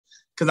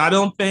Because I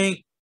don't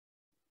think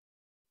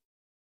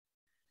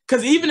 –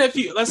 because even if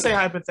you – let's say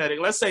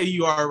hypothetically, let's say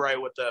you are right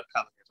with the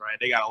Pelicans, right?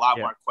 They got a lot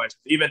more questions,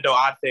 even though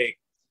I think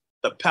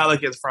the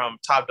Pelicans from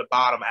top to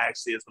bottom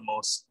actually is the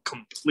most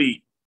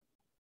complete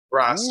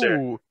roster.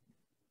 Ooh.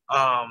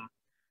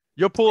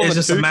 You're pulling the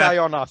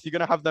 2K on us. You're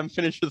going to have them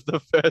finish as the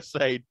first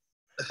seed.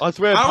 I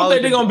swear, I don't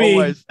think they're going to be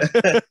always...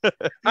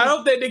 I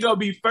don't think they're going to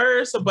be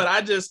first, but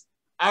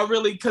I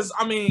really – because,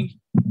 I mean,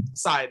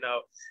 side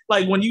note,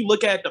 like when you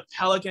look at the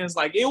Pelicans,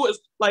 like it was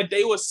like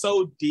they were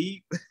so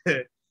deep.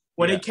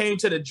 When it came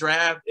to the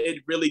draft,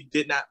 it really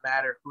did not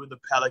matter who the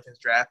Pelicans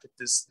drafted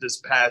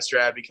this past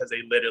draft because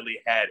they literally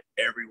had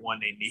everyone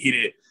they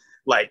needed.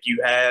 Like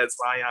you had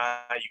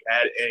Zion, you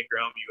had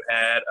Ingram, you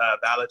had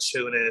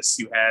Valanciunas,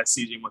 you had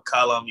CJ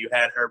McCollum, you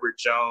had Herbert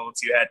Jones,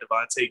 you had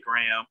Devontae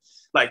Graham.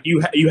 Like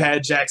you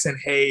had Jackson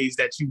Hayes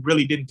that you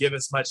really didn't give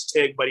as much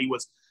tick, but he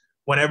was,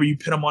 whenever you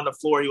put him on the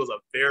floor, he was a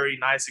very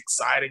nice,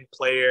 exciting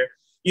player.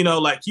 You know,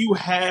 like you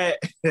had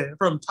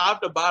from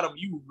top to bottom,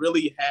 you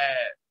really had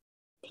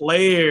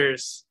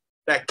players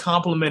that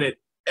complemented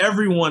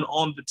everyone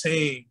on the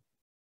team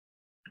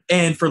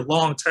and for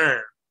long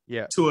term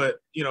to a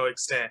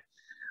extent,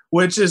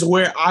 which is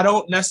where I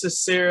don't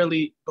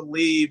necessarily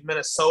believe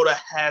Minnesota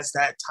has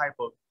that type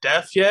of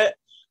depth yet.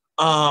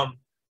 But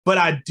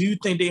I do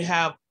think they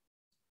have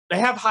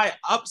high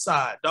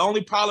upside. The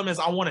only problem is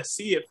I want to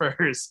see it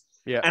first.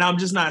 Yeah. And I'm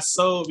just not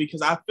sold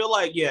because I feel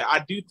like,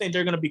 I do think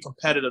they're going to be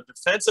competitive.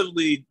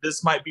 Defensively,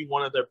 this might be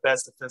one of their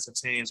best defensive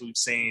teams we've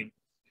seen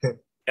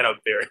in a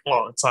very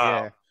long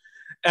time.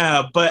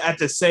 Yeah. But at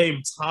the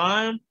same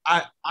time,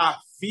 I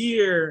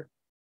fear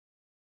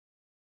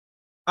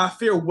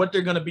what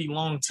they're going to be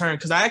long term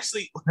because I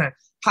actually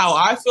how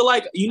I feel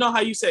like, you know how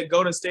you said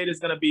Golden State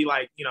is going to be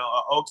like, you know,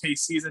 an okay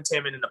season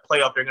team and in the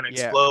playoff they're going to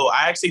explode.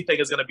 I actually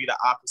think it's going to be the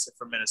opposite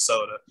for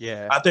Minnesota.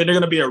 Yeah. I think they're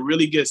going to be a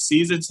really good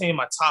season team,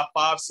 a top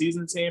 5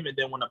 season team, and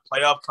then when the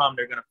playoff comes,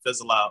 they're going to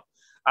fizzle out.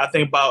 I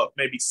think about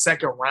maybe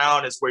second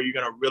round is where you're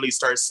going to really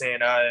start saying,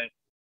 I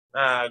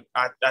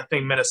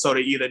think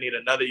Minnesota either need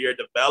another year of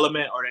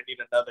development or they need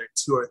another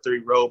 2 or 3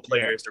 role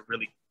players to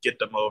really get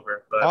them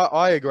over. But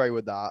I agree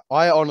with that.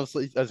 I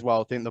honestly as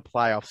well think the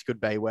playoffs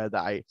could be where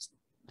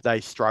they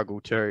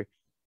struggle too.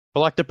 But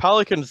like the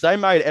Pelicans, they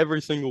made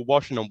every single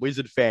Washington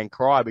Wizard fan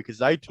cry because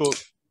they took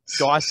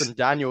Dyson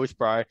Daniels,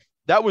 bro.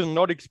 That was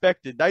not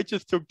expected. They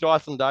just took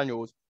Dyson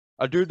Daniels,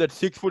 a dude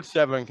that's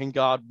 6'7", can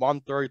guard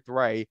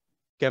 1-3,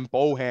 can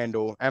ball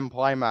handle and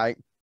play make,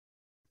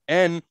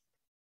 and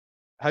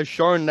has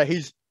shown that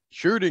his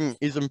shooting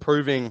is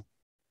improving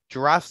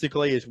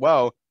drastically as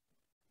well.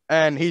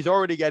 And he's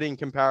already getting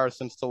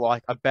comparisons to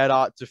like a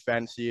better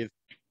defensive,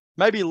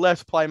 maybe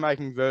less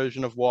playmaking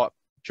version of what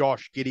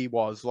Josh Giddey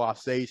was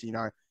last season, you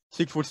know,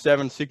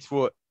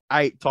 6'7",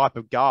 6'8" type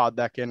of guard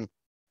that can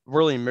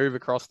really move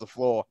across the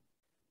floor.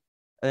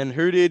 And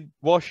who did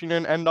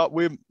Washington end up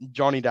with?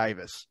 Johnny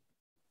Davis.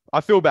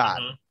 I feel bad.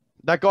 Mm-hmm.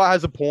 That guy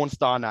has a porn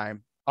star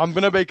name. I'm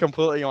going to be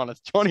completely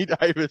honest. Johnny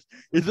Davis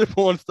is a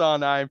porn star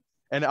name.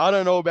 And I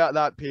don't know about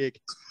that pick.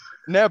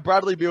 Now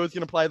Bradley Beal is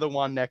going to play the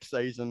 1 next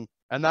season.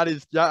 And that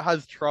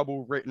has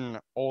trouble written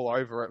all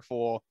over it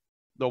for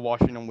the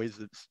Washington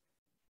Wizards.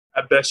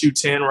 I bet you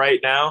 10 right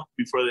now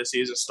before the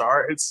season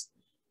starts.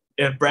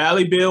 If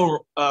Bradley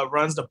Beal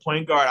runs the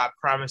point guard, I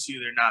promise you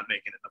they're not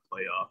making it in the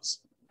playoffs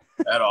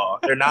at all.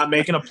 They're not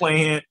making a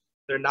play-in.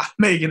 They're not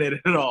making it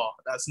at all.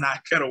 That's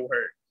not going to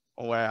work.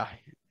 Wow.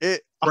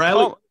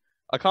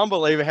 I can't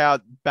believe how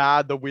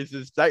bad the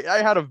Wizards, they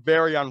had a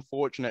very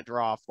unfortunate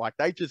draft. Like,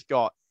 they just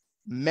got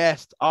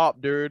messed up,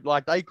 dude.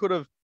 Like, they could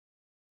have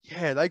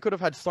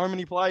had so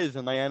many players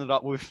and they ended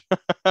up with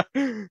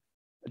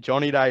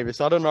Johnny Davis.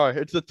 I don't know.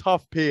 It's a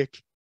tough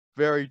pick.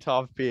 Very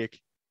tough pick.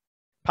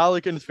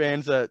 Pelicans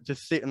fans are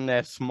just sitting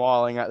there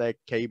smiling at their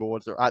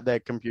keyboards or at their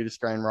computer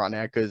screen right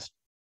now because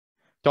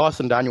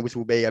Dyson Daniels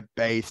will be a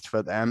beast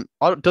for them.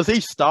 Does he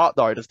start,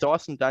 though? Does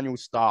Dyson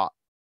Daniels start?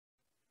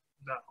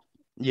 No.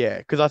 Yeah,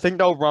 because I think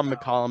they'll run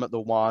McCollum at the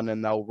 1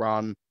 and they'll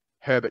run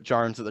Herbert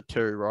Jones at the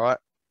 2, right?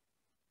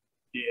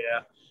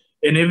 Yeah.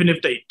 And even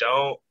if they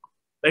don't,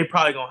 they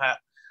probably going to have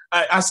 –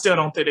 I still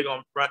don't think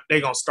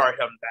they're gonna start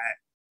him back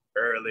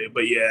early.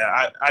 But,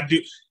 yeah, I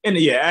do – and,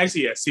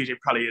 actually, CJ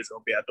probably is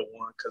going to be at the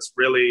 1 because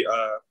really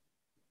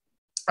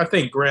I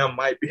think Graham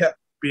might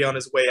be on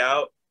his way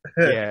out.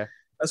 Yeah.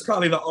 That's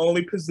probably the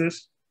only position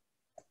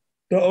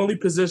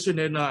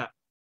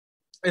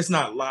it's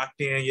not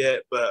locked in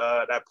yet,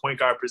 but that point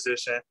guard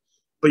position.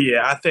 But,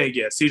 yeah, I think,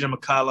 CJ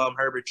McCollum,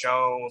 Herbert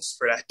Jones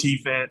for that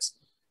defense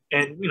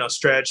and, you know,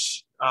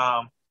 stretch.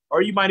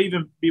 Or you might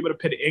even be able to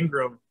put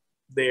Ingram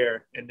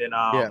there and then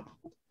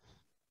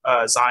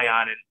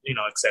Zion and, you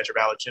know, et cetera,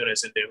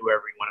 Valanciunas and then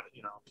whoever you want to,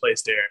 you know,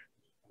 place there.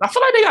 I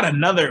feel like they got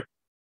another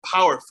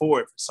power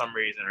forward for some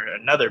reason or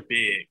another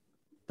big.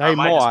 They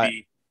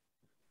might.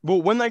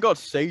 Well, when they got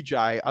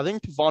CJ, I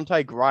think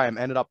Devontae Graham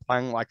ended up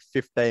playing like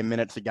 15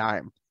 minutes a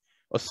game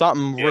or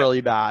something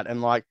really bad.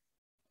 And like,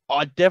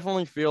 I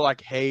definitely feel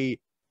like he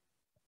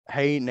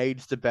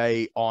needs to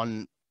be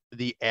on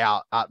the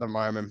out at the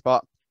moment.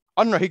 But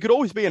I don't know. He could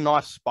always be a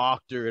nice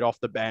spark dude off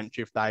the bench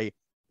if they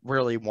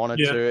really wanted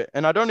to.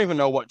 And I don't even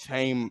know what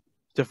team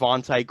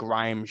Devontae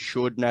Graham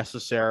should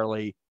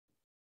necessarily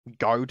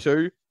go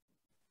to.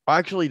 I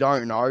actually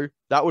don't know.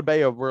 That would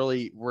be a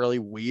really, really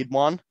weird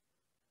one.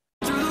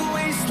 Through the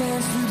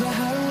wastelands, through